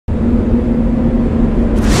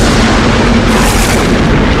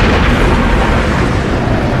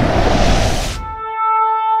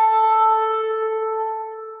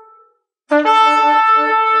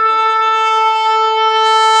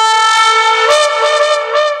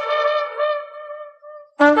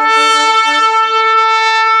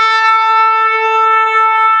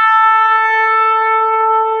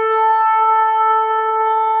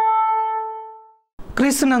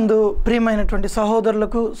క్రీస్తునందు ప్రియమైనటువంటి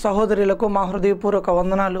సహోదరులకు సహోదరులకు మా హృదయపూర్వక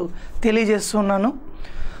వందనాలు తెలియజేస్తున్నాను.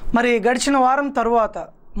 మరి గడిచిన వారం తరువాత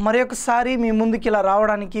మరొకసారి మీ ముందుకి ఇలా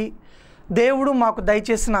రావడానికి దేవుడు మాకు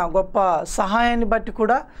దయచేసిన గొప్ప సహాయాన్ని బట్టి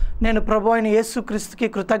కూడా నేను ప్రభు అయిన యేసుక్రీస్తుకి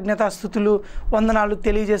కృతజ్ఞతాస్తుతులు వందనాలు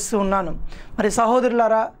తెలియజేస్తూ ఉన్నాను. మరి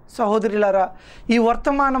సహోదరులారా సహోదరులారా, ఈ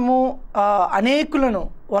వర్తమానము అనేకులను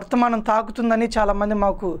వర్తమానం తాకుతుందని చాలామంది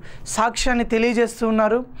మాకు సాక్ష్యాన్ని తెలియజేస్తూ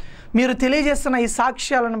ఉన్నారు. మీరు తెలియజేస్తున్న ఈ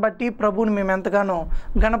సాక్ష్యాలను బట్టి ప్రభువుని మేము ఎంతగానో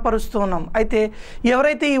గణపరుస్తూ ఉన్నాం. అయితే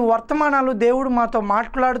ఎవరైతే ఈ వర్తమానాలు దేవుడు మాతో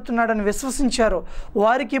మాట్లాడుతున్నాడని విశ్వసించారో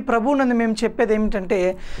వారికి ప్రభువునందు మేము చెప్పేది ఏమిటంటే,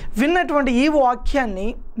 విన్నటువంటి ఈ వాక్యాన్ని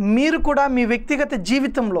మీరు కూడా మీ వ్యక్తిగత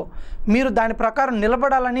జీవితంలో మీరు దాని ప్రకారం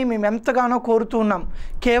నిలబడాలని మేము ఎంతగానో కోరుతూ ఉన్నాం.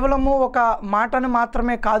 కేవలము ఒక మాటను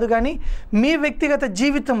మాత్రమే కాదు, కానీ మీ వ్యక్తిగత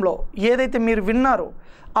జీవితంలో ఏదైతే మీరు విన్నారో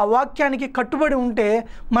ఆ వాక్యానికి కట్టుబడి ఉంటే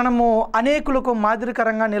మనము అనేకులకు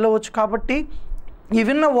మాదిరికరంగా నిలవచ్చు. కాబట్టి ఈ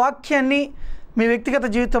విన్న వాక్యాన్ని మీ వ్యక్తిగత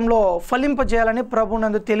జీవితంలో ఫలింపజేయాలని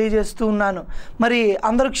ప్రభువునందు తెలియజేస్తూ ఉన్నాను. మరి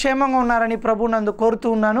అందరూ క్షేమంగా ఉన్నారని ప్రభువునందు కోరుతూ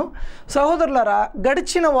ఉన్నాను. సహోదరులారా,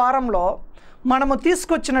 గడిచిన వారంలో మనము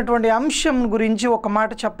తీసుకొచ్చినటువంటి అంశం గురించి ఒక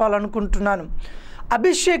మాట చెప్పాలనుకుంటున్నాను.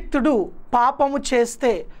 అభిషేక్తుడు పాపము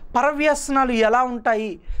చేస్తే పరవ్యసనాలు ఎలా ఉంటాయి,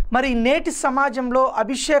 మరి నేటి సమాజంలో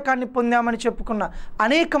అభిషేకాన్ని పొందామని చెప్పుకున్న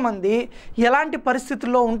అనేక మంది ఎలాంటి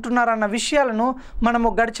పరిస్థితుల్లో ఉంటున్నారన్న విషయాలను మనము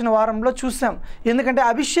గడిచిన వారంలో చూసాం. ఎందుకంటే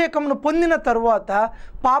అభిషేకమును పొందిన తరువాత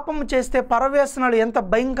పాపము చేస్తే పరవ్యసనాలు ఎంత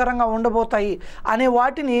భయంకరంగా ఉండబోతాయి అనే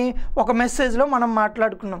వాటిని ఒక మెసేజ్లో మనం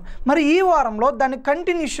మాట్లాడుకున్నాం. మరి ఈ వారంలో దాని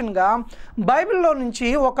కంటిన్యూషన్గా బైబిల్లో నుంచి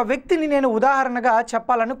ఒక వ్యక్తిని నేను ఉదాహరణగా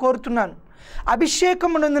చెప్పాలని కోరుతున్నాను.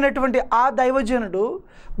 అభిషేకము నొందినటువంటి ఆ దైవజనుడు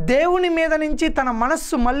దేవుని మీద నుంచి తన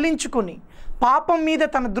మనస్సు మళ్లించుకొని పాపం మీద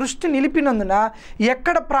తన దృష్టి నిలిపినందున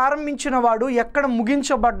ఎక్కడ ప్రారంభించిన వాడు ఎక్కడ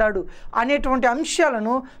ముగించబడ్డాడు అనేటువంటి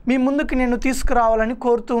అంశాలను మీ ముందుకు నేను తీసుకురావాలని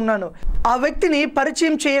కోరుతూ ఉన్నాను. ఆ వ్యక్తిని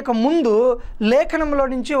పరిచయం చేయక ముందు లేఖనంలో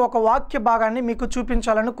నుంచి ఒక వాక్య భాగాన్ని మీకు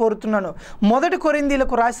చూపించాలని కోరుతున్నాను. 1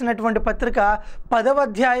 కొరింథీయులకు రాసినటువంటి పత్రిక 10వ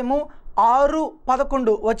అధ్యాయము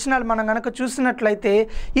 6-11 వచనాలు మనం కనుక చూసినట్లయితే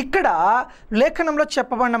ఇక్కడ లేఖనంలో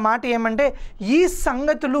చెప్పబడిన మాట ఏమంటే, ఈ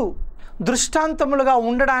సంగతులు దృష్టాంతములుగా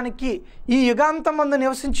ఉండడానికి ఈ యుగాంతమందు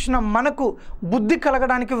నివసించిన మనకు బుద్ధి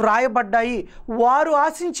కలగడానికి వ్రాయబడ్డాయి. వారు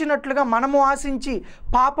ఆశించినట్లుగా మనము ఆశించి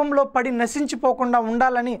పాపంలో పడి నశించిపోకుండా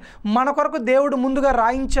ఉండాలని మన కొరకు దేవుడు ముందుగా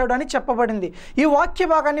రాయించాడు అని చెప్పబడింది. ఈ వాక్య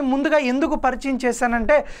భాగాన్ని ముందుగా ఎందుకు పరిచయం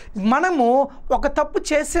చేశానంటే, మనము ఒక తప్పు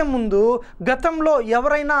చేసే ముందు గతంలో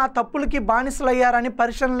ఎవరైనా ఆ తప్పులకి బానిసలయ్యారని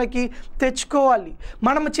పరిశీలనకి తెచ్చుకోవాలి.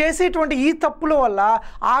 మనము చేసేటువంటి ఈ తప్పుల వల్ల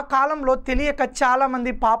ఆ కాలంలో తెలియక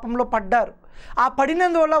చాలామంది పాపంలో పడ్డారు. ఆ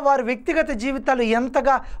పడినందువల్ల వారి వ్యక్తిగత జీవితాలు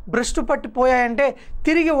ఎంతగా భ్రష్టు పట్టిపోయాయంటే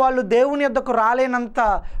తిరిగి వాళ్ళు దేవుని యొద్దకు రాలేనంత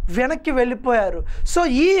వెనక్కి వెళ్ళిపోయారు. సో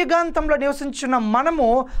ఈ యుగాంతంలో నివసించున్న మనము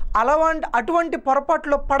అటువంటి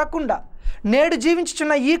పొరపాట్లో పడకుండా, నేడు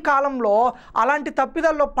జీవించుచున్న ఈ కాలంలో అలాంటి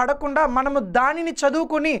తప్పిదాల్లో పడకుండా మనము దానిని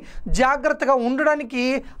చదువుకొని జాగ్రత్తగా ఉండడానికి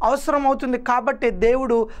అవసరం అవుతుంది. కాబట్టి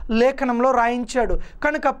దేవుడు లేఖనంలో రాయించాడు.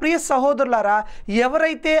 కనుక ప్రియ సహోదరులారా,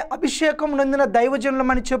 ఎవరైతే అభిషేకం నొందిన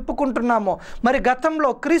దైవజనులమని చెప్పుకుంటున్నామో, మరి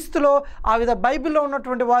గతంలో క్రీస్తులో బైబిల్లో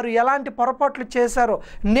ఉన్నటువంటి వారు ఎలాంటి పొరపాట్లు చేశారో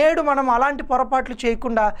నేడు మనం అలాంటి పొరపాట్లు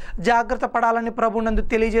చేయకుండా జాగ్రత్త పడాలని ప్రభువునందు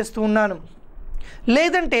తెలియజేస్తూ ఉన్నాను.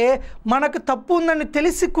 లేదంటే మనకు తప్పు ఉందని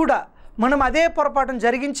తెలిసి కూడా మనం అదే పొరపాటును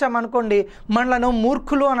జరిగించామనుకోండి, మనలను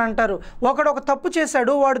మూర్ఖులు అని అంటారు. ఒకడు ఒక తప్పు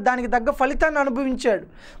చేశాడు, వాడు దానికి తగ్గ ఫలితాన్ని అనుభవించాడు.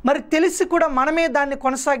 మరి తెలిసి కూడా మనమే దాన్ని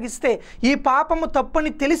కొనసాగిస్తే, ఈ పాపము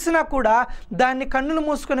తప్పని తెలిసినా కూడా దాన్ని కన్నులు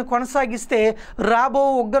మూసుకొని కొనసాగిస్తే రాబో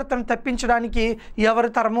ఉగ్రతను తప్పించడానికి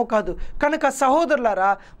ఎవరి తరమూ కాదు. కనుక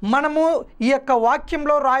సహోదరులారా, మనము ఈ యొక్క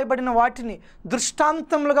వాక్యంలో రాయబడిన వాటిని,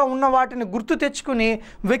 దృష్టాంతములుగా ఉన్న వాటిని గుర్తు తెచ్చుకుని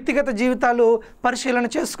వ్యక్తిగత జీవితాలు పరిశీలన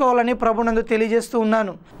చేసుకోవాలని ప్రభువునందు తెలియజేస్తూ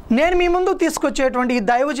ఉన్నాను. నేను మీ ముందు తీసుకొచ్చేటువంటి ఈ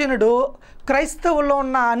దైవజనుడు క్రైస్తవుల్లో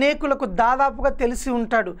ఉన్న అనేకులకు దాదాపుగా తెలిసి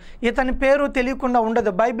ఉంటాడు. ఇతని పేరు తెలియకుండా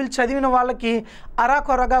ఉండదు. బైబిల్ చదివిన వాళ్ళకి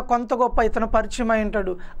అరాకొరగా కొంత గొప్ప ఇతను పరిచయం అయి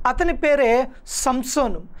ఉంటాడు. అతని పేరే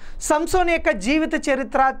సంసోను. సంసోను యొక్క జీవిత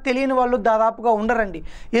చరిత్ర తెలియని వాళ్ళు దాదాపుగా ఉండరండి.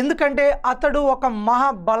 ఎందుకంటే అతడు ఒక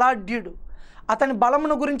మహాబలాఢ్యుడు. అతని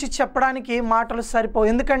బలమును గురించి చెప్పడానికి మాటలు సరిపోవు.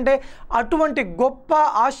 ఎందుకంటే అటువంటి గొప్ప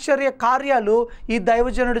ఆశ్చర్య కార్యాలు ఈ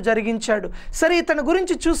దైవజనుడు జరిగించాడు. సరే, ఇతని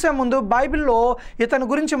గురించి చూసే ముందు బైబిల్లో ఇతని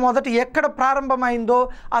గురించి మొదట ఎక్కడ ప్రారంభమైందో,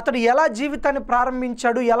 అతడు ఎలా జీవితాన్ని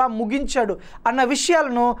ప్రారంభించాడు, ఎలా ముగించాడు అన్న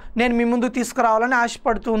విషయాలను నేను మీ ముందు తీసుకురావాలని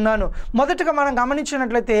ఆశపడుతూ ఉన్నాను. మొదటగా మనం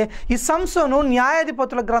గమనించినట్లయితే ఈ సంసోను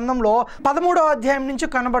న్యాయాధిపతుల గ్రంథంలో 13వ అధ్యాయం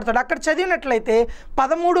నుంచి కనబడతాడు. అక్కడ చదివినట్లయితే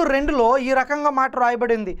 13:2లో ఈ రకంగా మాట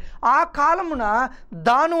రాయబడింది. ఆ కాలం కాలమున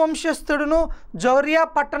దాను వంశస్థుడును జోరియా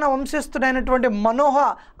పట్టణ వంశస్థుడైనటువంటి మనోహ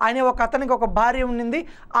అనే ఒక అతనికి ఒక భార్య ఉండింది.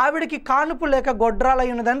 ఆవిడకి కానుపు లేక గొడ్రాలై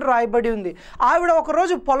ఉన్నదని రాయబడి ఉంది. ఆవిడ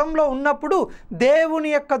ఒకరోజు పొలంలో ఉన్నప్పుడు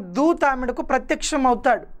దేవుని యొక్క దూత ఆమెడకు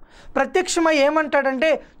ప్రత్యక్షమవుతాడు. ప్రత్యక్షమై ఏమంటాడంటే,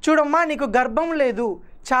 చూడమ్మా, నీకు గర్భం లేదు,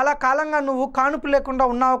 చాలా కాలంగా నువ్వు కానుపు లేకుండా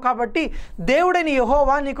ఉన్నావు, కాబట్టి దేవుడైన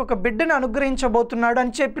యెహోవా నీకు ఒక బిడ్డను అనుగ్రహించబోతున్నాడు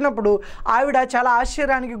అని చెప్పినప్పుడు ఆవిడ చాలా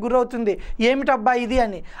ఆశ్చర్యానికి గురవుతుంది. ఏమిటబ్బా ఇది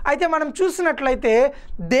అని. అయితే మనం చూసినట్లయితే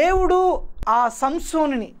దేవుడు ఆ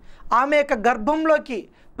సంసోనుని ఆమె యొక్క గర్భంలోకి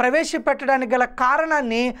ప్రవేశపెట్టడానికి గల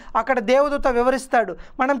కారణాన్ని అక్కడ దేవదూత వివరిస్తాడు.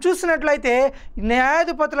 మనం చూసినట్లయితే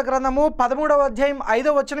న్యాయాధిపతుల గ్రంథము 13వ అధ్యాయం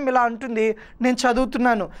 5వ వచనం ఇలా అంటుంది. నేను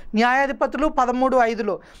చదువుతున్నాను. న్యాయాధిపతులు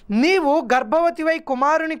 13:5లో, నీవు గర్భవతివై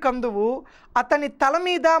కుమారుని కందువు, అతని తల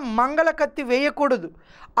మీద మంగళ కత్తి వేయకూడదు.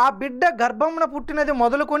 ఆ బిడ్డ గర్భమున పుట్టినది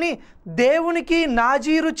మొదలుకొని దేవునికి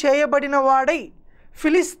నాజీరు చేయబడిన వాడై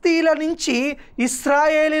ఫిలిస్తీన్ల నుంచి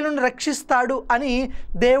ఇశ్రాయేలీలను రక్షిస్తాడు అని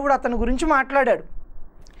దేవుడు అతని గురించి మాట్లాడాడు.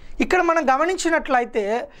 ఇక్కడ మనం గమనించినట్లయితే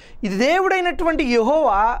ఇది దేవుడైనటువంటి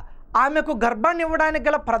యెహోవా ఆమెకు గర్భాన్ని ఇవ్వడానికి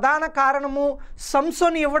గల ప్రధాన కారణము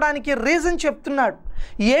సంసోను ఇవ్వడానికి రీజన్ చెప్తున్నాడు.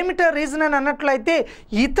 ఏమిటో రీజన్ అని అన్నట్లయితే,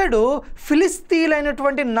 ఇతడు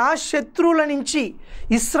ఫిలిస్తీన్లైనటువంటి నా శత్రువుల నుంచి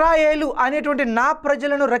ఇశ్రాయేలు అనేటువంటి నా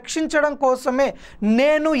ప్రజలను రక్షించడం కోసమే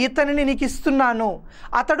నేను ఇతనిని నీకు ఇస్తున్నాను,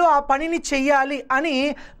 అతడు ఆ పనిని చెయ్యాలి అని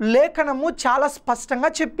లేఖనము చాలా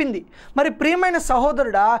స్పష్టంగా చెప్పింది. మరి ప్రియమైన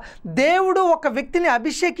సహోదరుడా, దేవుడు ఒక వ్యక్తిని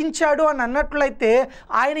అభిషేకించాడు అని అన్నట్లయితే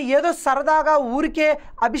ఆయన ఏదో సరదాగా ఊరికే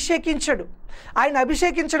అభిషేకించడు. ఆయన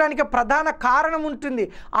అభిషేకించడానికి ప్రధాన కారణం ఉంటుంది.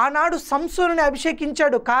 ఆనాడు సంసోనుని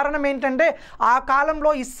అభిషేకించాడు. కారణం ఏంటంటే, ఆ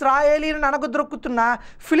కాలంలో ఇశ్రాయేలీలను అణగద్రొక్కుతున్న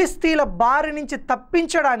ఫిలిస్తీన్ల బారి నుంచి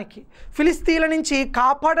తప్పించడానికి, ఫిలిస్తీన్ల నుంచి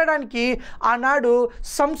కాపాడడానికి ఆనాడు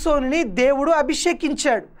సంసోనుని దేవుడు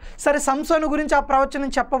అభిషేకించాడు. సరే, సంసోను గురించి ఆ ప్రవచనం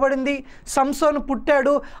చెప్పబడింది. సంసోను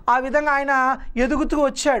పుట్టాడు, ఆ విధంగా ఆయన ఎదుగుతూ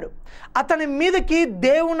వచ్చాడు. అతని మీదకి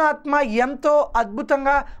దేవుని ఆత్మ ఎంతో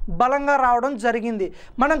అద్భుతంగా బలంగా రావడం జరిగింది.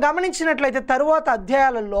 మనం గమనించినట్లయితే తరువాత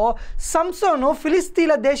అధ్యాయాలలో సంసోను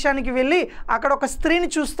ఫిలిస్తీన్ల దేశానికి వెళ్ళి అక్కడ ఒక స్త్రీని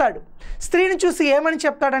చూస్తాడు. స్త్రీని చూసి ఏమని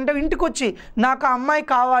చెప్తాడంటే, ఇంటికి వచ్చి నాకు ఆ అమ్మాయి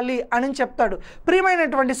కావాలి అని చెప్తాడు.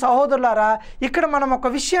 ప్రియమైనటువంటి సహోదరులారా, ఇక్కడ మనం ఒక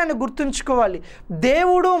విషయాన్ని గుర్తుంచుకోవాలి.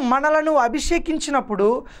 దేవుడు మనలను అభిషేకించినప్పుడు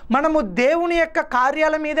మనము దేవుని యొక్క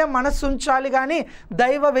కార్యాల మీదే మనసు ఉంచాలి, కానీ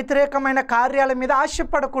దైవ వ్యతిరేకమైన కార్యాల మీద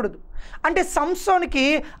ఆశపడకూడదు. అంటే సంసోనికి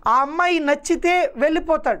ఆ అమ్మాయి నచ్చితే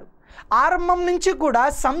వెళ్ళిపోతాడు. ఆరంభం నుంచి కూడా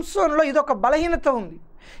సంసోనులో ఇదొక బలహీనత ఉంది.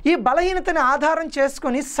 ఈ బలహీనతని ఆధారం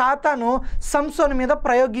చేసుకొని సాతాను సంసోను మీద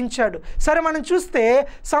ప్రయోగించాడు. సరే, మనం చూస్తే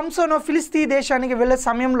సంసోను ఫిలిస్తీ దేశానికి వెళ్ళే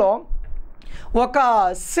సమయంలో ఒక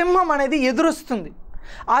సింహం అనేది ఎదురొస్తుంది.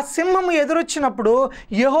 ఆ సింహము ఎదురొచ్చినప్పుడు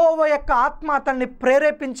యెహోవా యొక్క ఆత్మ అతన్ని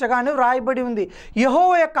ప్రేరేపించగానే వ్రాయబడి ఉంది.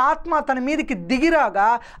 యెహోవా యొక్క ఆత్మ అతని మీదకి దిగిరాగా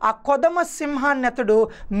ఆ కొదమ సింహాన్ని అతడు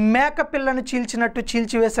మేకపిల్లను చీల్చినట్టు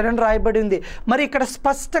చీల్చివేశాడని రాయబడి ఉంది. మరి ఇక్కడ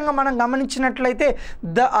స్పష్టంగా మనం గమనించినట్లయితే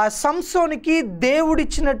ఆ సంసోనికి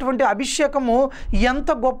దేవుడిచ్చినటువంటి అభిషేకము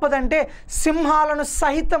ఎంత గొప్పదంటే, సింహాలను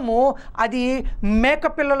సహితము అది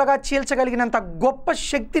మేకపిల్లలుగా చీల్చగలిగినంత గొప్ప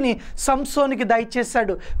శక్తిని సంసోనికి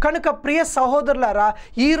దయచేశాడు. కనుక ప్రియ సహోదరులారా,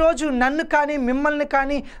 ఈరోజు నన్ను కానీ మిమ్మల్ని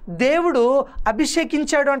కానీ దేవుడు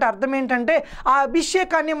అభిషేకించాడు అంటే అర్థం ఏంటంటే, ఆ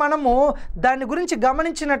అభిషేకాన్ని మనము దాని గురించి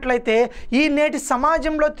గమనించినట్లయితే ఈ నేటి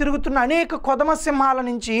సమాజంలో తిరుగుతున్న అనేక కొదమ సింహాల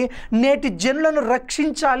నుంచి నేటి జనులను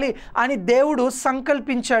రక్షించాలి అని దేవుడు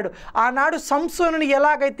సంకల్పించాడు. ఆనాడు సంసోనుని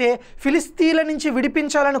ఎలాగైతే ఫిలిస్తీన్ల నుంచి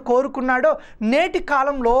విడిపించాలని కోరుకున్నాడో, నేటి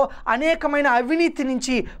కాలంలో అనేకమైన అవినీతి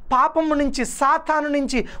నుంచి, పాపము నుంచి, సాతాను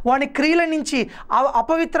నుంచి, వాని క్రియల నుంచి,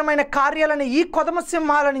 అపవిత్రమైన కార్యాలని ఈ కొదమ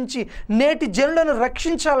సింహాల నుంచి నేటి జనులను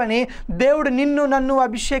రక్షించాలని దేవుడు నిన్ను నన్ను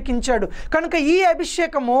అభిషేకించాడు. కనుక ఈ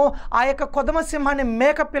అభిషేకము ఆ యొక్క కొదమ సింహాన్ని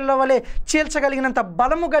మేక పిల్లవలే చీల్చగలిగినంత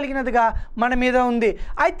బలము కలిగినదిగా మన మీద ఉంది.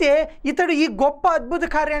 అయితే ఇతడు ఈ గొప్ప అద్భుత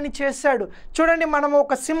కార్యాన్ని చేశాడు. చూడండి, మనము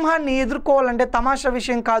ఒక సింహాన్ని ఎదుర్కోవాలంటే తమాషా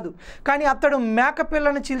విషయం కాదు, కానీ అతడు మేక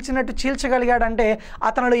పిల్లను చీల్చినట్టు చీల్చగలిగాడంటే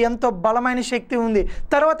అతనిలో ఎంతో బలమైన శక్తి ఉంది.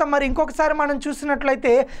 తర్వాత మరి ఇంకొకసారి మనం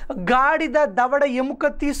చూసినట్లయితే గాడిద దవడ ఎముక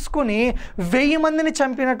తీసుకుని 1000 మందిని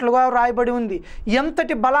చంపినట్లుగా రాయబడి ఉంది.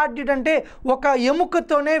 ఎంతటి బలాఢ్యుడంటే ఒక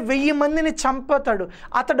ఎముకతోనే 1000 మందిని చంపుతాడు.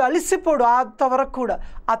 అతడు అలసిపోడు అంతవరకు కూడా.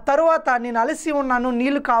 ఆ తరువాత నేను అలసి ఉన్నాను,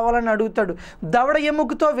 నీళ్లు కావాలని అడుగుతాడు. దవడ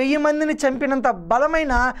ఎముకతో 1000 మందిని చంపినంత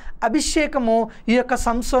బలమైన అభిషేకము ఈ యొక్క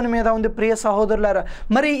సంసోను మీద ఉంది. ప్రియ సహోదరులారా,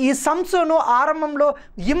 మరి ఈ సంసోను ఆరంభంలో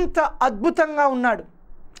ఇంత అద్భుతంగా ఉన్నాడు.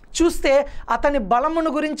 చూస్తే అతని బలమును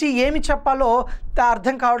గురించి ఏమి చెప్పాలో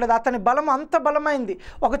అర్థం కావట్లేదు. అతని బలం అంత బలమైంది.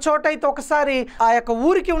 ఒక చోట అయితే ఒకసారి ఆ యొక్క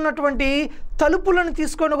ఊరికి ఉన్నటువంటి తలుపులను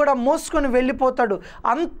తీసుకొని కూడా మోసుకొని వెళ్ళిపోతాడు.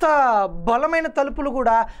 అంత బలమైన తలుపులు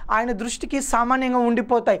కూడా ఆయన దృష్టికి సామాన్యంగా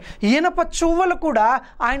ఉండిపోతాయి. ఇనప చువ్వలు కూడా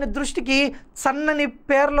ఆయన దృష్టికి సన్నని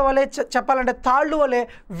పేర్ల వలె, చెప్పాలంటే తాళ్ళు వలె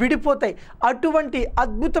విడిపోతాయి. అటువంటి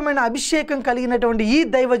అద్భుతమైన అభిషేకం కలిగినటువంటి ఈ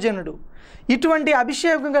దైవజనుడు, ఇటువంటి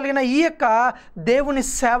అభిషేకం కలిగిన ఈ యొక్క దేవుని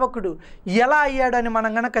సేవకుడు ఎలా అయ్యాడని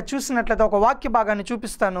మనం గనక చూసినట్లయితే ఒక వాక్య భాగాన్ని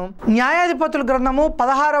చూపిస్తాను. న్యాయాధిపతుల గ్రంథము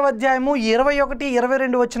 16వ అధ్యాయము 21,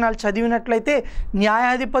 22 వచనాలు చదివినట్లయితే,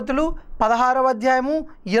 న్యాయాధిపతులు 16వ అధ్యాయము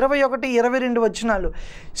 21, 22 వచనాలు,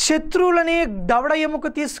 శత్రువులని దవడ ఎముక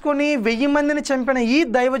తీసుకొని 1000 మందిని చంపిన ఈ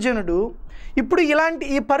దైవజనుడు ఇప్పుడు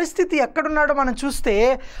ఈ పరిస్థితి ఎక్కడున్నాడో మనం చూస్తే,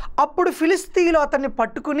 అప్పుడు ఫిలిస్తీయులు అతన్ని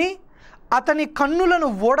పట్టుకుని అతని కన్నులను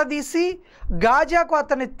ఊడదీసి గాజాకు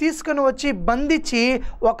అతన్ని తీసుకుని వచ్చి బంధించి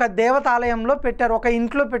ఒక దేవతాలయంలో పెట్టారు, ఒక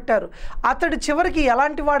ఇంట్లో పెట్టారు. అతడు చివరికి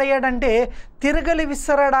ఎలాంటి వాడయ్యాడంటే తిరగలి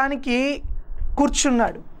విసరడానికి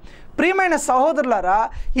కూర్చున్నాడు. ప్రియమైన సహోదరులారా,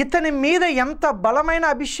 ఇతని మీద ఎంత బలమైన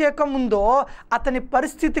అభిషేకం ఉందో అతని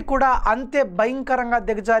పరిస్థితి కూడా అంతే భయంకరంగా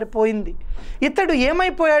దిగజారిపోయింది. ఇతడు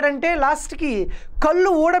ఏమైపోయాడంటే లాస్ట్కి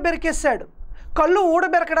కళ్ళు ఊడబెరికేశాడు. కళ్ళు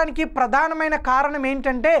ఊడబెరకడానికి ప్రధానమైన కారణం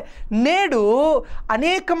ఏంటంటే, నేడు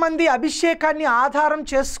అనేక మంది అభిషేకాన్ని ఆధారం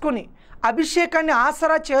చేసుకుని, అభిషేకాన్ని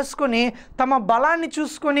ఆసరా చేసుకొని తమ బలాన్ని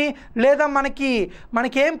చూసుకొని, లేదా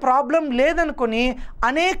మనకేం ప్రాబ్లం లేదనుకొని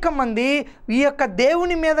అనేక మంది ఈ యొక్క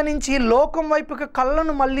దేవుని మీద నుంచి లోకం వైపుకి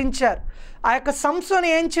కళ్ళను మళ్లించారు. ఆ యొక్క సంసోను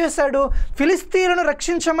ఏం చేశాడు? ఫిలిస్తీయులను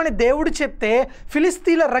రక్షించమని దేవుడు చెప్తే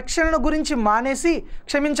ఫిలిస్తీయుల రక్షణను గురించి మానేసి,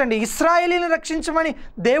 ఇశ్రాయేలీలను రక్షించమని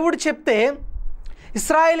దేవుడు చెప్తే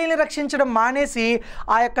ఇశ్రాయేలీని రక్షించడం మానేసి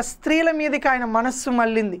ఆ యొక్క స్త్రీల మీదకి ఆయన మనస్సు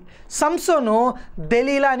మళ్ళింది. సంసోను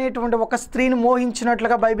దెలీలా అనేటువంటి ఒక స్త్రీని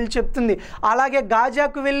మోహించినట్లుగా బైబిల్ చెప్తుంది. అలాగే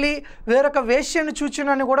గాజాకు వెళ్ళి వేరొక వేశ్యను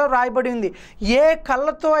చూచునని కూడా రాయబడింది. ఏ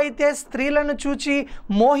కళ్ళతో అయితే స్త్రీలను చూచి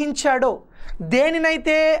మోహించాడో,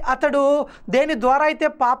 దేని ద్వారా అయితే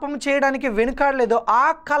పాపం చేయడానికి వెనుకాడలేదో ఆ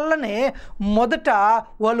కళ్ళనే మొదట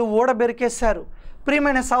వాళ్ళు ఊడబెరికేశారు.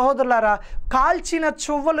 ప్రియమైన సహోదరులారా, కాల్చిన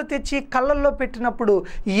చువ్వలు తెచ్చి కళ్ళల్లో పెట్టినప్పుడు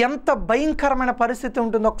ఎంత భయంకరమైన పరిస్థితి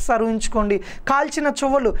ఉంటుందో ఒకసారి ఊహించుకోండి. కాల్చిన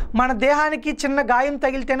చువ్వలు మన దేహానికి చిన్న గాయం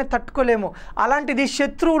తగిలితేనే తట్టుకోలేము. అలాంటిది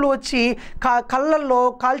శత్రువులు వచ్చి కళ్ళల్లో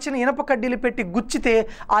కాల్చిన ఇనప కడ్డీలు పెట్టి గుచ్చితే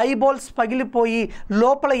ఐబాల్స్ పగిలిపోయి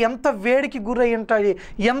లోపల ఎంత వేడికి గురై ఉంటాయి,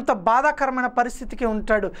 ఎంత బాధాకరమైన పరిస్థితికి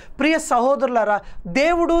ఉంటాడు. ప్రియ సహోదరులారా,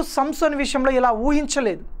 దేవుడు సంసోను విషయంలో ఇలా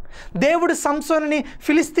ఊహించలేదు. దేవుడు సంసోనుని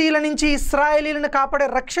ఫిలిస్తీయుల నుంచి ఇశ్రాయేలీలను కాపాడే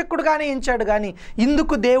రక్షకుడుగానే ఎంచాడు, కానీ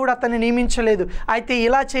ఇందుకు దేవుడు అతన్ని నియమించలేదు. అయితే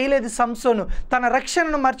ఇలా చేయలేదు సంసోను. తన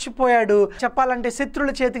రక్షణను మర్చిపోయాడు. చెప్పాలంటే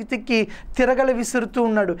శత్రువుల చేతికి తిక్కి తిరగలి విసురుతూ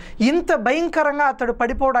ఉన్నాడు. ఇంత భయంకరంగా అతడు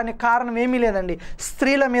పడిపోవడానికి కారణం ఏమీ లేదండి,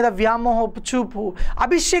 స్త్రీల మీద వ్యామోహపు చూపు.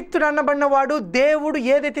 అభిషేక్తుడు అన్నబడిన వాడు దేవుడు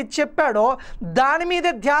ఏదైతే చెప్పాడో దాని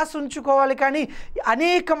మీదే ధ్యాస ఉంచుకోవాలి, కానీ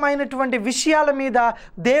అనేకమైనటువంటి విషయాల మీద,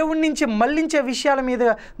 దేవుడి నుంచి మళ్లించే విషయాల మీద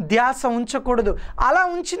ధ్యాస ఉంచకూడదు. అలా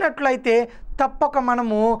ఉంచినట్లయితే తప్పక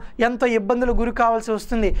మనము ఎంతో ఇబ్బందులు గురి కావాల్సి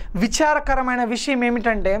వస్తుంది. విచారకరమైన విషయం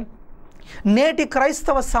ఏమిటంటే, నేటి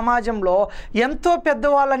క్రైస్తవ సమాజంలో ఎంతో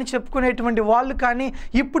పెద్దవాళ్ళని చెప్పుకునేటువంటి వాళ్ళు కానీ,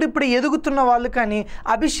 ఇప్పుడిప్పుడు ఎదుగుతున్న వాళ్ళు కానీ,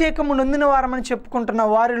 అభిషేకము నొందిన వారమని చెప్పుకుంటున్న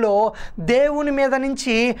వారిలో దేవుని మీద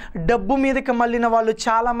నుంచి డబ్బు మీదకి మళ్ళిన వాళ్ళు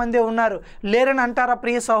చాలామంది ఉన్నారు. లేరని అంటారా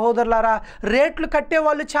ప్రియ సహోదరులారా? రేట్లు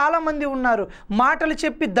కట్టేవాళ్ళు చాలామంది ఉన్నారు. మాటలు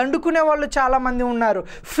చెప్పి దండుకునే వాళ్ళు చాలామంది ఉన్నారు.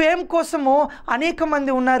 ఫేమ్ కోసము అనేక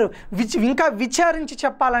మంది ఉన్నారు. ఇంకా విచారించి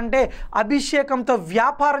చెప్పాలంటే అభిషేకంతో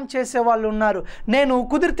వ్యాపారం చేసేవాళ్ళు ఉన్నారు. నేను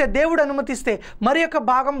కుదిరితే దేవుడు అనుమతిస్తే మరి యొక్క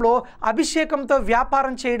భాగంలో అభిషేకంతో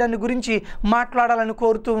వ్యాపారం చేయడాన్ని గురించి మాట్లాడాలని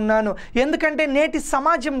కోరుతూ ఉన్నాను. ఎందుకంటే నేటి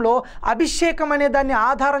సమాజంలో అభిషేకం అనే దాన్ని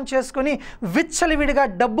ఆధారం చేసుకొని విచ్చలవిడిగా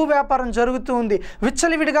డబ్బు వ్యాపారం జరుగుతూ ఉంది.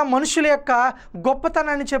 విచ్చలవిడిగా మనుషుల యొక్క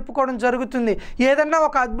గొప్పతనాన్ని చెప్పుకోవడం జరుగుతుంది. ఏదన్నా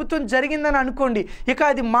ఒక అద్భుతం జరిగిందని అనుకోండి, ఇక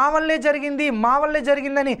అది మా వల్లే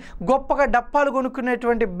జరిగిందని గొప్పగా డప్పాలు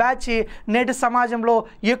కొనుక్కునేటువంటి బ్యాచ్ నేటి సమాజంలో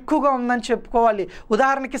ఎక్కువగా ఉందని చెప్పుకోవాలి.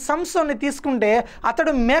 ఉదాహరణకి సంసోన్ని తీసుకుంటే,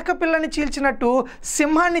 అతడు మేకపిల్లని చీల్చినట్టు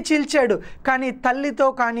సింహాన్ని చీల్చాడు, కానీ తల్లితో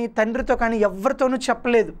కానీ తండ్రితో కానీ ఎవరితోనూ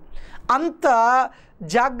చెప్పలేదు. అంత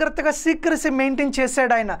జాగ్రత్తగా సీక్రసీ మెయింటైన్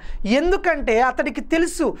చేశాడు ఆయన. ఎందుకంటే అతడికి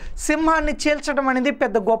తెలుసు సింహాన్ని చీల్చడం అనేది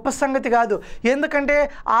పెద్ద గొప్ప సంగతి కాదు. ఎందుకంటే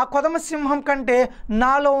ఆ కొదమ సింహం కంటే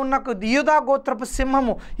నాలో ఉన్న యూదా గోత్రపు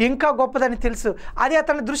సింహము ఇంకా గొప్పదని తెలుసు. అది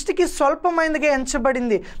అతని దృష్టికి స్వల్పమైనదిగా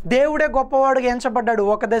ఎంచబడింది. దేవుడే గొప్పవాడుగా ఎంచబడ్డాడు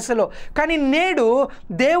ఒక దశలో. కానీ నేడు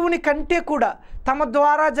దేవుని కంటే కూడా తమ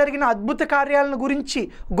ద్వారా జరిగిన అద్భుత కార్యాలను గురించి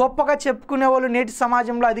గొప్పగా చెప్పుకునే వాళ్ళు నేటి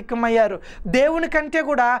సమాజంలో అధికమయ్యారు. దేవుని కంటే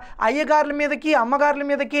కూడా అయ్యగారుల మీదకి, అమ్మగారు అధికారుల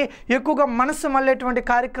మీదకి ఎక్కువగా మనసు మళ్ళేటువంటి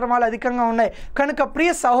కార్యక్రమాలు అధికంగా ఉన్నాయి. కనుక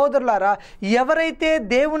ప్రియ సహోదరులారా, ఎవరైతే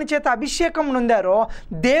దేవుని చేత అభిషేకం నొందారో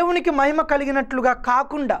దేవునికి మహిమ కలిగినట్లుగా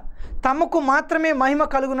కాకుండా తమకు మాత్రమే మహిమ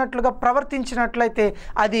కలుగునట్లుగా ప్రవర్తించినట్లయితే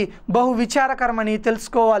అది బహు విచారకరమని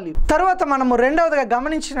తెలుసుకోవాలి. తర్వాత మనము రెండవదిగా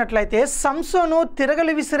గమనించినట్లయితే సంసోను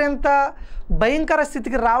తిరగలి విసిరేంత భయంకర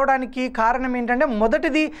స్థితికి రావడానికి కారణం ఏంటంటే,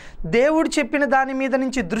 మొదటిది దేవుడు చెప్పిన దాని మీద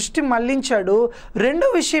నుంచి దృష్టి మళ్లించాడు. రెండో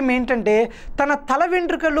విషయం ఏంటంటే, తన తల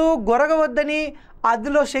వెంట్రుకలు గొరగవద్దని,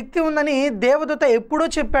 అందులో శక్తి ఉందని దేవదూత ఎప్పుడో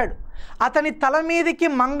చెప్పాడు. అతని తల మీదకి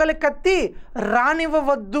మంగలి కత్తి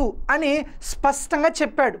రానివ్వవద్దు అని స్పష్టంగా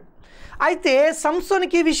చెప్పాడు. అయితే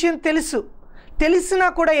సంసోనికి ఈ విషయం తెలిసినా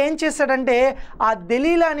కూడా ఏం చేశాడంటే, ఆ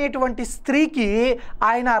దెలీలా అనేటువంటి స్త్రీకి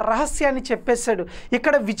ఆయన రహస్యాన్ని చెప్పేశాడు.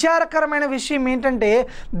 ఇక్కడ విచారకరమైన విషయం ఏంటంటే,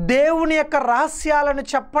 దేవుని యొక్క రహస్యాలను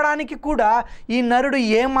చెప్పడానికి కూడా ఈ నరుడు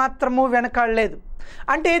ఏమాత్రమూ వెనకాడలేదు.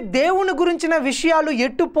 అంటే దేవుని గురించిన విషయాలు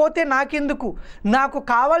ఎట్టు పోతే నాకెందుకు, నాకు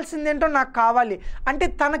కావాల్సిందేంటో నాకు కావాలి అంటే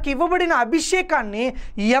తనకి ఇవ్వబడిన అభిషేకాన్ని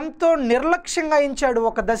ఎంతో నిర్లక్ష్యంగా ఎంచాడు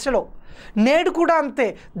ఒక దశలో. నేడు కూడా అంతే.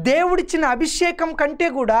 దేవుడిచ్చిన అభిషేకం కంటే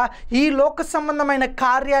కూడా ఈ లోక సంబంధమైన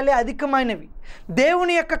కార్యాలే అధికమైనవి.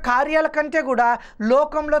 దేవుని యొక్క కార్యాల కంటే కూడా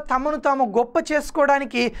లోకంలో తమను తాము గొప్ప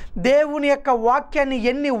చేసుకోవడానికి దేవుని యొక్క వాక్యాన్ని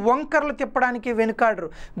ఎన్ని వంకరలు తిప్పడానికి వెనుకాడరు.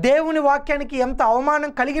 దేవుని వాక్యానికి ఎంత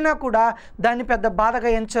అవమానం కలిగినా కూడా దాన్ని పెద్ద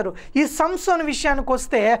బాధగా ఎంచరు. ఈ సంసోను విషయానికి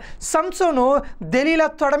వస్తే, సంసోను దెలీలా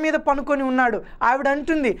తొడ మీద పనుకొని ఉన్నాడు. ఆవిడ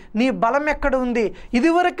అంటుంది, నీ బలం ఎక్కడ ఉంది?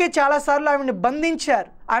 ఇదివరకే చాలాసార్లు ఆవిడని బంధించారు.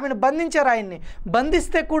 ఆయన్ని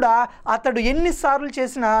బంధిస్తే కూడా అతడు ఎన్నిసార్లు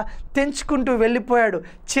చేసినా తెంచుకుంటూ వెళ్ళిపోయాడు.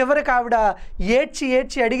 చివరికి ఆవిడ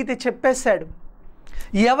ఏడ్చి అడిగితే చెప్పేశాడు.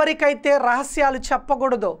 ఎవరికైతే రహస్యాలు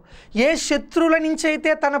చెప్పకూడదో, ఏ శత్రువుల నుంచి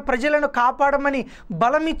అయితే తన ప్రజలను కాపాడమని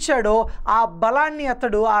బలం ఇచ్చాడో ఆ బలాన్ని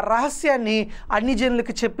అతడు, ఆ రహస్యాన్ని అన్ని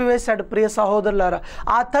జనులకు చెప్పివేశాడు. ప్రియ సహోదరులారా,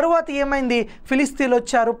 ఆ తరువాత ఏమైంది? ఫిలిస్తీన్లు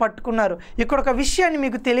వచ్చారు, పట్టుకున్నారు. ఇక్కడ ఒక విషయాన్ని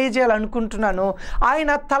మీకు తెలియజేయాలనుకుంటున్నాను.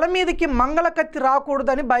 ఆయన తల మీదకి మంగళ కత్తి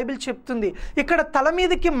రాకూడదని బైబిల్ చెప్తుంది. ఇక్కడ తల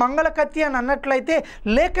మీదకి మంగళ కత్తి అని అన్నట్లయితే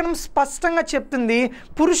లేఖనం స్పష్టంగా చెప్తుంది,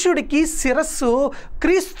 పురుషుడికి శిరస్సు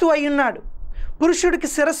క్రీస్తు అయ్యున్నాడు. పురుషుడికి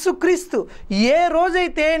శిరస్సు క్రీస్తు. ఏ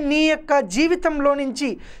రోజైతే నీ యొక్క జీవితంలో నుంచి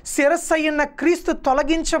శిరస్సు అయిన క్రీస్తు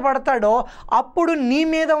తొలగించబడతాడో అప్పుడు నీ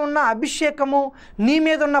మీద ఉన్న అభిషేకము, నీ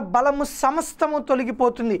మీద ఉన్న బలము సమస్తము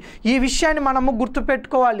తొలగిపోతుంది. ఈ విషయాన్ని మనము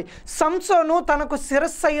గుర్తుపెట్టుకోవాలి. సంసోను తనకు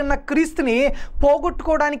శిరస్సు అయిన క్రీస్తుని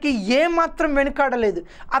పోగొట్టుకోవడానికి ఏమాత్రం వెనుకాడలేదు.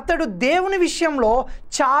 అతడు దేవుని విషయంలో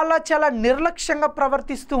చాలా నిర్లక్ష్యంగా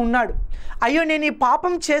ప్రవర్తిస్తూ ఉన్నాడు. అయ్యో, నేను ఈ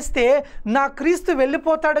పాపం చేస్తే నా క్రీస్తు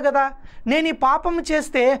వెళ్ళిపోతాడు కదా, నేను ఈ పాపం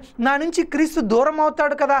చేస్తే నా నుంచి క్రీస్తు దూరం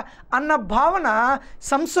అవుతాడు కదా అన్న భావన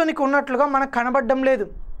సంసోనికి ఉన్నట్లుగా మనకు కనబడడం లేదు.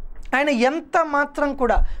 ఆయన ఎంత మాత్రం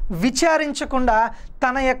కూడా విచారించకుండా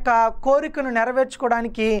తన యొక్క కోరికను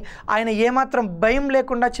నెరవేర్చుకోవడానికి ఆయన ఏమాత్రం భయం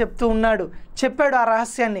లేకుండా చెప్పాడు ఆ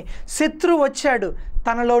రహస్యాన్ని. శత్రువు వచ్చాడు,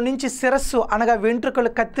 తనలో నుంచి శిరస్సు అనగా వెంట్రుకలు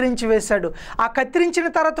కత్తిరించి వేశాడు. ఆ కత్తిరించిన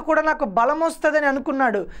తర్వాత కూడా నాకు బలం వస్తుందని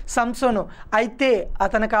అనుకున్నాడు సంసోను. అయితే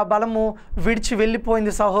అతనికి ఆ బలము విడిచి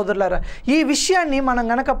వెళ్ళిపోయింది. సహోదరులారా, ఈ విషయాన్ని మనం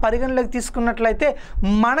గనక పరిగణలోకి తీసుకున్నట్లయితే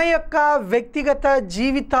మన యొక్క వ్యక్తిగత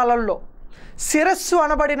జీవితాలలో శిరస్సు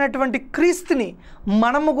అనబడినటువంటి క్రీస్తుని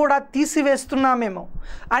మనము కూడా తీసివేస్తున్నామేమో.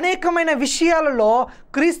 అనేకమైన విషయాలలో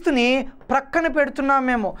క్రీస్తుని ప్రక్కన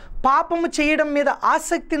పెడుతున్నామేమో. పాపము చేయడం మీద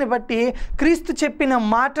ఆసక్తిని బట్టి క్రీస్తు చెప్పిన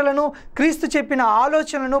మాటలను, క్రీస్తు చెప్పిన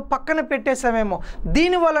ఆలోచనలను పక్కన పెట్టేశామేమో.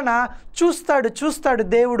 దీనివలన చూస్తాడు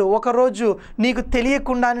దేవుడు, ఒకరోజు నీకు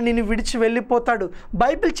తెలియకుండానే నిన్ను విడిచి వెళ్ళిపోతాడు.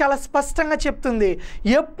 బైబిల్ చాలా స్పష్టంగా చెప్తుంది,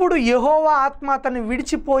 ఎప్పుడు యెహోవా ఆత్మ అతన్ని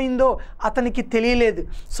విడిచిపోయిందో అతనికి తెలియలేదు.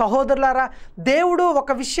 సహోదరులారా, దేవుడు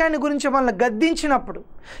ఒక విషయాన్ని గురించి మనల్ని గద్దించినప్పుడు,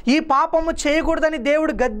 ఈ పాపము చేయకూడదని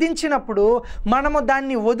దేవుడు గద్దించినప్పుడు మనము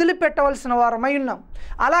దాన్ని వదిలిపెట్టవలసిన వారమై ఉన్నాం.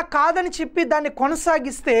 అలా కాదని చెప్పి దాన్ని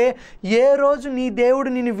కొనసాగిస్తే ఏ రోజు నీ దేవుడు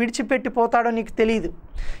నిన్ను విడిచిపెట్టిపోతాడో నీకు తెలియదు.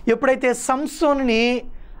 ఎప్పుడైతే సంసోనుని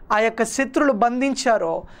ఆ యొక్క శత్రులు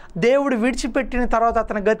బంధించారో దేవుడు విడిచిపెట్టిన తర్వాత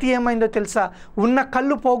అతని గతి ఏమైందో తెలుసా? ఉన్న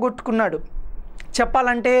కళ్ళు పోగొట్టుకున్నాడు.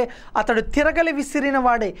 చెప్పాలంటే అతడు తిరగలి విసిరిన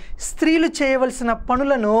వాడే. స్త్రీలు చేయవలసిన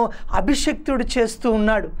పనులను అభిషక్తుడు చేస్తూ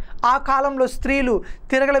ఉన్నాడు. ఆ కాలంలో స్త్రీలు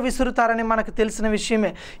తిరగల విసురుతారని మనకు తెలిసిన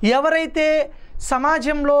విషయమే. ఎవరైతే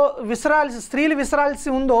సమాజంలో స్త్రీలు విసరాల్సి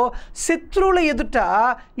ఉందో శత్రువుల ఎదుట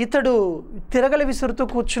ఇతడు తిరగలి విసురుతూ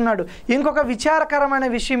కూర్చున్నాడు. ఇంకొక విచారకరమైన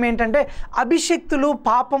విషయం ఏంటంటే, అభిషక్తులు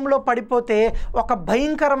పాపంలో పడిపోతే ఒక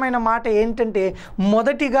భయంకరమైన మాట ఏంటంటే,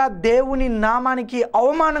 మొదటిగా దేవుని నామానికి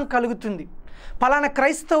అవమానం కలుగుతుంది. పలానా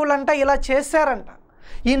క్రైస్తవులంట ఇలా చేశారంట,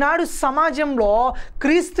 ఈనాడు సమాజంలో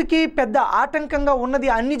క్రీస్తుకి పెద్ద ఆటంకంగా ఉన్నది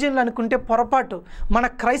అన్ని జనులు అనుకుంటే పొరపాటు. మన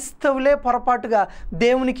క్రైస్తవులే పొరపాటుగా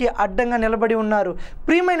దేవునికి అడ్డంగా నిలబడి ఉన్నారు.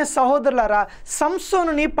 ప్రియమైన సహోదరులారా,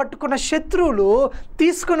 సంసోనుని పట్టుకున్న శత్రువులు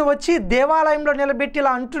తీసుకుని వచ్చి దేవాలయంలో నిలబెట్టి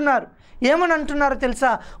ఇలా అంటున్నారు. ఏమని అంటున్నారో తెలుసా?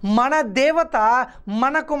 మన దేవత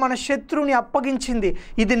మనకు మన శత్రువుని అప్పగించింది.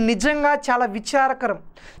 ఇది నిజంగా చాలా విచారకరం.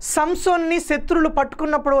 సంసోన్ని శత్రువులు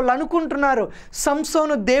పట్టుకున్నప్పుడు వాళ్ళు అనుకుంటున్నారు,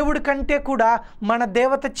 సంసోను దేవుడి కంటే కూడా మన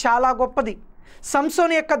దేవత చాలా గొప్పది.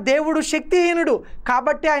 సంసోను యొక్క దేవుడు శక్తిహీనుడు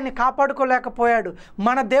కాబట్టి ఆయన కాపాడుకోలేకపోయాడు.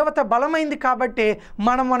 మన దేవత బలమైంది కాబట్టి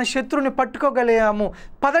మనం మన శత్రువుని పట్టుకోగలిగాము.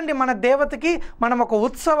 పదండి, మన దేవతకి మనం ఒక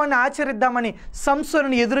ఉత్సవాన్ని ఆచరిద్దామని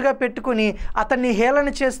సంసోనుని ఎదురుగా పెట్టుకుని అతన్ని హేళన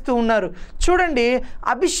చేస్తూ ఉన్నారు. చూడండి,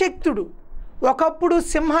 అభిషక్తుడు, ఒకప్పుడు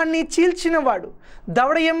సింహాన్ని చీల్చినవాడు,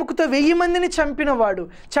 దవడ ఎముకతో 1000 మందిని చంపినవాడు,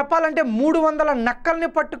 చెప్పాలంటే 300 నక్కల్ని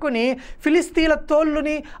పట్టుకుని ఫిలిస్తీన్ల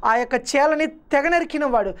తోళ్ళుని ఆ యొక్క చేలని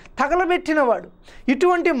తెగనరికినవాడు, తగలబెట్టినవాడు.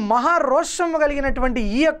 ఇటువంటి మహారోషం కలిగినటువంటి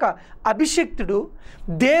ఈ యొక్క అభిషక్తుడు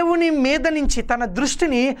దేవుని మీద నుంచి తన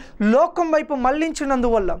దృష్టిని లోకం వైపు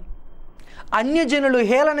మళ్లించినందువల్ల అన్యజనులు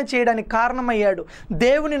హేళన చేయడానికి కారణమయ్యాడు.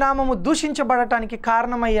 దేవుని నామము దూషించబడటానికి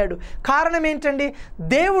కారణమయ్యాడు. కారణం ఏంటండి?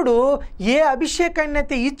 దేవుడు ఏ అభిషేకాన్ని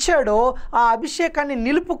అయితే ఇచ్చాడో ఆ అభిషేకాన్ని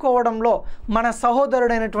నిలుపుకోవడంలో మన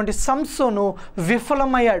సహోదరుడైనటువంటి సంసోను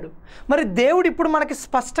విఫలమయ్యాడు. మరి దేవుడు ఇప్పుడు మనకి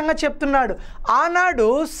స్పష్టంగా చెప్తున్నాడు, ఆనాడు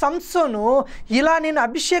సంసోను ఇలా నేను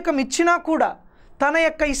అభిషేకం ఇచ్చినా కూడా తన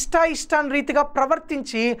యొక్క ఇష్టాన్ని రీతిగా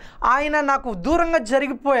ప్రవర్తించి ఆయన నాకు దూరంగా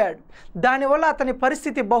జరిగిపోయాడు. దానివల్ల అతని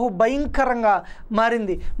పరిస్థితి బహు భయంకరంగా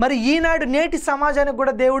మారింది. మరి ఈనాడు నేటి సమాజానికి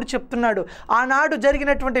కూడా దేవుడు చెప్తున్నాడు, ఆనాడు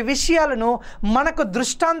జరిగినటువంటి విషయాలను మనకు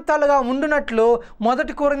దృష్టాంతాలుగా ఉండునట్లు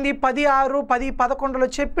 1 కొరింథీ 10:6,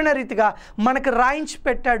 10:11 చెప్పిన రీతిగా మనకు రాయించి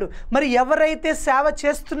పెట్టాడు. మరి ఎవరైతే సేవ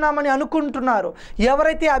చేస్తున్నామని అనుకుంటున్నారో,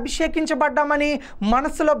 ఎవరైతే అభిషేకించబడ్డామని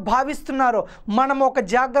మనసులో భావిస్తున్నారో, మనం ఒక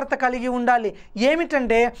జాగ్రత్త కలిగి ఉండాలి.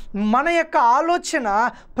 ఏమిటంటే మన యొక్క ఆలోచన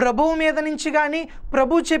ప్రభువు మీద నుంచి కానీ,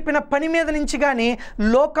 ప్రభు చెప్పిన పని మీద నుంచి కానీ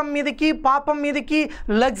లోకం మీదకి, పాపం మీదకి,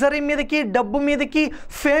 లగ్జరీ మీదకి, డబ్బు మీదకి,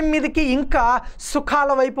 ఫేమ్ మీదకి, ఇంకా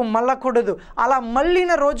సుఖాల వైపు మళ్ళకూడదు. అలా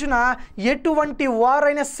మళ్ళిన రోజున ఎటువంటి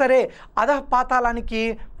వారైనా సరే అధపాతాళానికి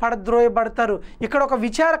పడద్రోయబడతారు. ఇక్కడ ఒక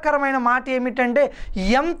విచారకరమైన మాట ఏమిటంటే,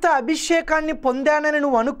 ఎంత అభిషేకాన్ని పొందానని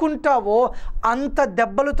నువ్వు అనుకుంటావో అంత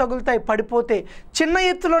దెబ్బలు తగులుతాయి పడిపోతే. చిన్న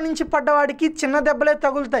ఎత్తులో నుంచి పడ్డవాడికి చిన్న దెబ్బలే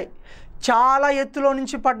తగులుతాయి, చాలా ఎత్తులో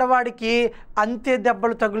నుంచి పడ్డవాడికి అంతే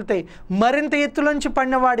దెబ్బలు తగులుతాయి. మరింత ఎత్తులో నుంచి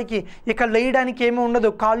పడినవాడికి ఇక లేయడానికి ఏమీ ఉండదు,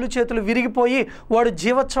 కాళ్ళు చేతులు విరిగిపోయి వాడు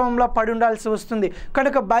జీవోత్సవంలో పడి ఉండాల్సి వస్తుంది.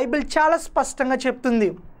 కనుక బైబిల్ చాలా స్పష్టంగా చెప్తుంది,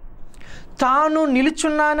 తాను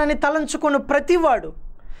నిలుచున్నానని తలంచుకుని ప్రతివాడు,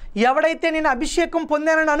 ఎవడైతే నేను అభిషేకం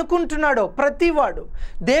పొందానని అనుకుంటున్నాడో ప్రతివాడు,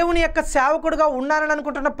 దేవుని యొక్క సేవకుడుగా ఉన్నానని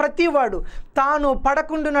అనుకుంటున్న ప్రతివాడు తాను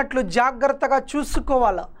పడకుండునట్లు జాగ్రత్తగా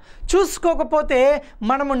చూసుకోవాలా. చూసుకోకపోతే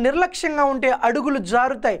మనము నిర్లక్ష్యంగా ఉంటే అడుగులు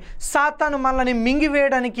జారుతాయి. సాతాను మనల్ని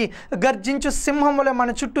మింగివేయడానికి గర్జించు సింహం వలె మన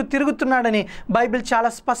చుట్టూ తిరుగుతున్నాడని బైబిల్ చాలా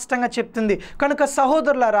స్పష్టంగా చెప్తుంది. కనుక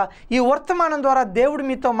సహోదరులారా, ఈ వర్తమానం ద్వారా దేవుడు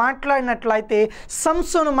మీతో మాట్లాడినట్లయితే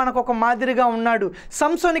సంసోను మనకు ఒక మాదిరిగా ఉన్నాడు.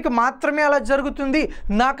 సంసోనికి మాత్రమే అలా జరుగుతుంది,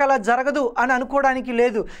 నాకు అలా జరగదు అని అనుకోవడానికి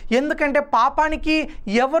లేదు. ఎందుకంటే పాపానికి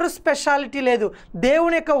ఎవరు స్పెషాలిటీ లేదు.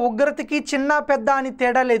 దేవుని యొక్క ఉగ్రతకి చిన్న పెద్ద అని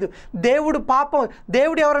తేడా లేదు. దేవుడు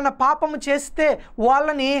ఎవరైనా పాపము చేస్తే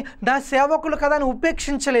వాళ్ళని నా సేవకులు కదా అని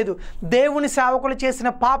ఉపేక్షించలేదు. దేవుని సేవకులు చేసిన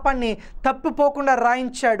పాపాన్ని తప్పిపోకుండా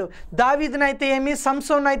రాయించాడు. దావీదునైతే ఏమి,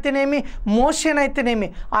 సంసోనైతేనేమి, మోషేనైతేనేమి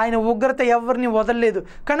ఆయన ఉగ్రత ఎవరిని వదలలేదు.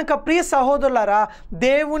 కనుక ప్రియ సహోదరులారా,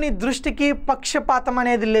 దేవుని దృష్టికి పక్షపాతం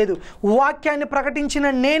అనేది లేదు. వాక్యాన్ని ప్రకటించిన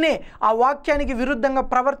నేనే ఆ వాక్యానికి విరుద్ధంగా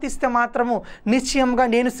ప్రవర్తిస్తే మాత్రము నిశ్చయంగా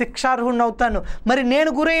నేను శిక్షార్హుడిని అవుతాను. మరి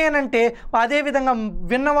నేను గురయ్యానంటే అదేవిధంగా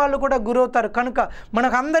విన్నవాళ్ళు కూడా గురవుతారు. కనుక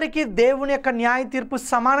మనకందరికీ దేవుని యొక్క న్యాయ తీర్పు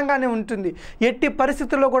సమానంగానే ఉంటుంది. ఎట్టి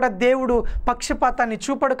పరిస్థితుల్లో కూడా దేవుడు పక్షపాతాన్ని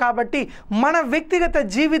చూపడు. కాబట్టి మన వ్యక్తిగత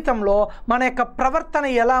జీవితంలో మన యొక్క ప్రవర్తన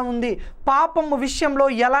ఎలా ఉంది, పాపము విషయంలో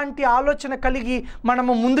ఎలాంటి ఆలోచన కలిగి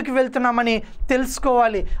మనము ముందుకు వెళ్తున్నామని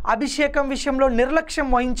తెలుసుకోవాలి. అభిషేకం విషయంలో నిర్లక్ష్యం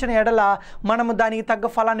వహించిన ఎడల మనము దానికి తగ్గ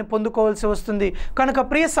ఫలాన్ని పొందుకోవాల్సి వస్తుంది. కనుక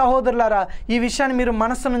ప్రియ సహోదరులారా, ఈ విషయాన్ని మీరు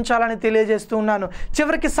మనసు ఉంచాలని తెలియజేస్తూ ఉన్నాను.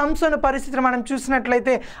 చివరికి సంసోను పరిస్థితిని మనం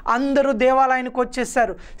చూసినట్లయితే అందరూ దేవాలయానికి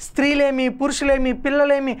వచ్చేసారు. స్త్రీలేమి, పురుషులేమి,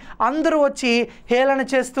 పిల్లలేమి అందరూ వచ్చి హేళన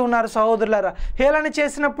చేస్తూ ఉన్నారు. సహోదరులారా, హేళన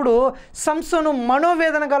చేసినప్పుడు సంసోను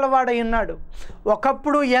మనోవేదన గలవాడై ఉన్నాడు.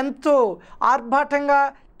 ఒకప్పుడు ఎంతో ఆర్భాటంగా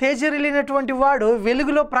తేజరిల్లినటువంటి వాడు,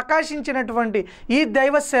 వెలుగులో ప్రకాశించినటువంటి ఈ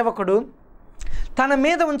దైవ సేవకుడు తన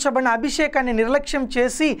మీద ఉంచబడిన అభిషేకాన్ని నిర్లక్ష్యం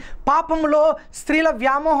చేసి పాపంలో, స్త్రీల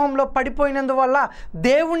వ్యామోహంలో పడిపోయినందువల్ల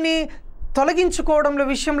దేవుణ్ణి తొలగించుకోవడంలో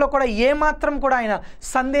విషయంలో కూడా ఏమాత్రం కూడా ఆయన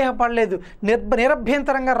సందేహపడలేదు.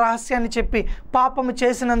 నిరభ్యంతరంగా రహస్యాన్ని చెప్పి పాపము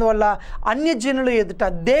చేసినందువల్ల అన్యజనుల ఎదుట,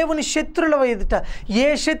 దేవుని శత్రుల ఎదుట, ఏ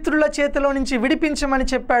శత్రుల చేతిలో నుంచి విడిపించమని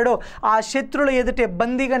చెప్పాడో ఆ శత్రుల ఎదుటే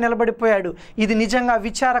బందీగా నిలబడిపోయాడు. ఇది నిజంగా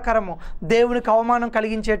విచారకరము, దేవునికి అవమానం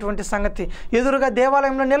కలిగించేటువంటి సంగతి. ఎదురుగా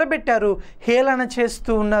దేవాలయంలో నిలబెట్టారు, హేళన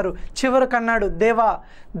చేస్తూ ఉన్నారు. చివరికి అన్నాడు, దేవా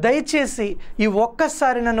దయచేసి ఈ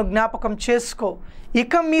ఒక్కసారి నన్ను జ్ఞాపకం చేసుకో,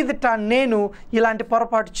 ఇక మీదట నేను ఇలాంటి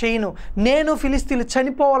పొరపాటు చేయను, నేను ఫిలిస్తీన్లు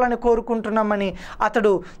చనిపోవాలని కోరుకుంటున్నామని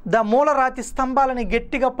అతడు మూలరాతి స్తంభాలని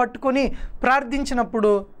గట్టిగా పట్టుకొని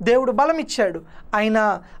ప్రార్థించినప్పుడు దేవుడు బలం ఇచ్చాడు. ఆయన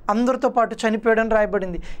అందరితో పాటు చనిపోయాడని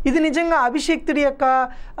రాయబడింది. ఇది నిజంగా అభిషేక్తుడి యొక్క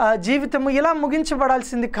జీవితము ఇలా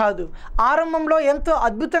ముగించబడాల్సింది కాదు. ఆరంభంలో ఎంతో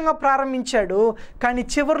అద్భుతంగా ప్రారంభించాడు, కానీ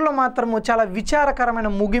చివరిలో మాత్రము చాలా విచారకరమైన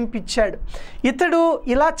ముగింపు ఇచ్చాడు. ఇతడు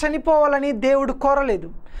ఇలా చనిపోవాలని దేవుడు కోరలేదు.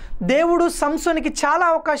 దేవుడు సంసోనికి చాలా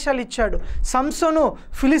అవకాశాలు ఇచ్చాడు. సంసోను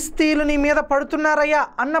ఫిలిస్తీన్లు నీ మీద పడుతున్నారయ్యా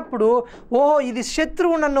అన్నప్పుడు, ఓహో ఇది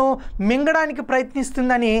శత్రువు నన్ను మింగడానికి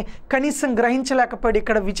ప్రయత్నిస్తుందని కనీసం గ్రహించలేకపోయాడు.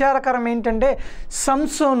 ఇక్కడ విచారకరం ఏంటంటే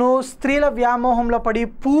సంసోను స్త్రీల వ్యామోహంలో పడి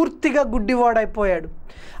పూర్తిగా గుడ్డివాడైపోయాడు.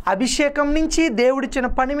 అభిషేకం నుంచి, దేవుడిచ్చిన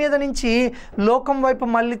పని మీద నుంచి లోకం వైపు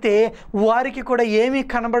మళ్ళితే వారికి కూడా ఏమీ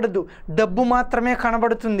కనబడదు. డబ్బు మాత్రమే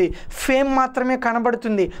కనబడుతుంది, ఫేమ్ మాత్రమే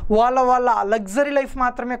కనబడుతుంది, వాళ్ళ లగ్జరీ లైఫ్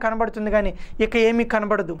మాత్రమే కనబడుతుంది, కానీ ఇక ఏమీ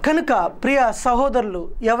కనబడదు. కనుక ప్రియ సహోదరులు,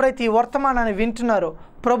 ఎవరైతే ఈ వర్తమానాన్ని వింటున్నారో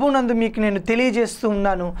ప్రభునందు మీకు నేను తెలియజేస్తూ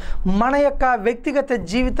ఉన్నాను, మన యొక్క వ్యక్తిగత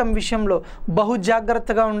జీవితం విషయంలో బహు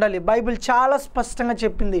జాగ్రత్తగా ఉండాలి. బైబిల్ చాలా స్పష్టంగా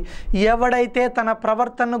చెప్పింది, ఎవడైతే తన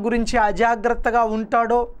ప్రవర్తన గురించి అజాగ్రత్తగా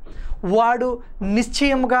ఉంటాడో వాడు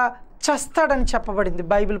నిశ్చయంగా చస్తాడని చెప్పబడింది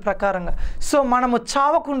బైబిల్ ప్రకారంగా. సో మనము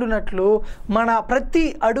చావకుండునట్లు మన ప్రతి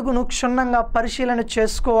అడుగును క్షుణ్ణంగా పరిశీలన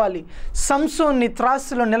చేసుకోవాలి. సంసోన్ని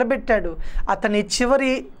త్రాసులో నిలబెట్టాడు. అతని చివరి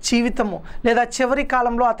జీవితము లేదా చివరి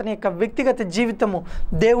కాలంలో అతని యొక్క వ్యక్తిగత జీవితము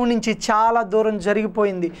దేవుని నుంచి చాలా దూరం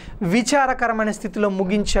జరిగిపోయింది. విచారకరమైన స్థితిలో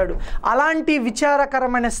ముగించాడు. అలాంటి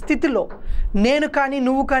విచారకరమైన స్థితిలో నేను కానీ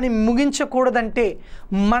నువ్వు కానీ ముగించకూడదంటే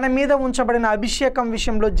మన మీద ఉంచబడిన అభిషేకం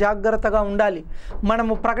విషయంలో జాగ్రత్తగా ఉండాలి.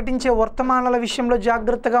 మనము ప్రకటించే వర్తమానాల విషయంలో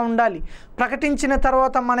జాగ్రత్తగా ఉండాలి. ప్రకటించిన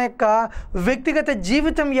తర్వాత మన యొక్క వ్యక్తిగత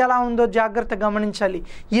జీవితం ఎలా ఉందో జాగ్రత్త గమనించాలి.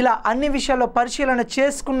 ఇలా అన్ని విషయాల్లో పరిశీలన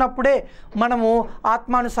చేసుకున్నప్పుడే మనము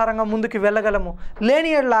ఆత్మానుసారంగా ముందుకు వెళ్ళగలము.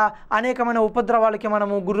 లేని యెడల అనేకమైన ఉపద్రవాలకి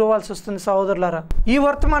మనము గురవ్వాల్సి వస్తుంది. సహోదరులారా, ఈ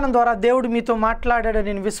వర్తమానం ద్వారా దేవుడు మీతో మాట్లాడాడని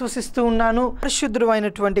నేను విశ్వసిస్తూ ఉన్నాను. పరిశుద్ధుడు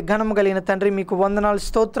అయినటువంటి ఘనము కలిగిన తండ్రి, మీకు వందనాలు,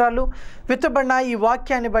 స్తోత్రాలు. విత్తబడిన ఈ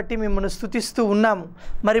వాక్యాన్ని బట్టి మిమ్మల్ని స్తుతిస్తూ ఉన్నాము.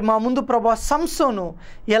 మరి మా ముందు ప్రభువా సంసోను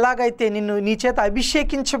ఎలాగైతే నీ చేత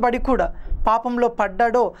అభిషేకించబడి కూడా పాపంలో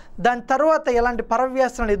పడ్డాడో, దాని తర్వాత ఎలాంటి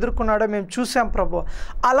పరవ్యాసనలు ఎదుర్కొన్నాడో మేము చూసాం ప్రభు.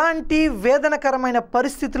 అలాంటి వేదనకరమైన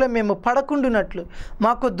పరిస్థితుల్లో మేము పడకుండునట్లు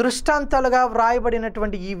మాకు దృష్టాంతాలుగా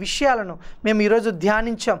వ్రాయబడినటువంటి ఈ విషయాలను మేము ఈరోజు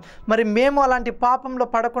ధ్యానించాం. మరి మేము అలాంటి పాపంలో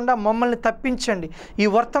పడకుండా మమ్మల్ని తప్పించండి. ఈ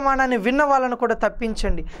వర్తమానాన్ని విన్న వాళ్ళను కూడా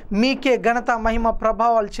తప్పించండి. మీకే ఘనత, మహిమ,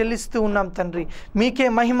 ప్రభావాలు చెల్లిస్తూ ఉన్నాం తండ్రి. మీకే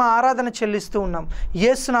మహిమ, ఆరాధన చెల్లిస్తూ ఉన్నాం.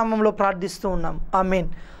 యేసు నామములో ప్రార్థిస్తూ ఉన్నాం.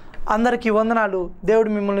 ఆమేన్. అందరికీ వందనాలు. దేవుడు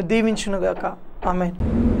మిమ్మల్ని దీవించునుగాక. ఆమేన్.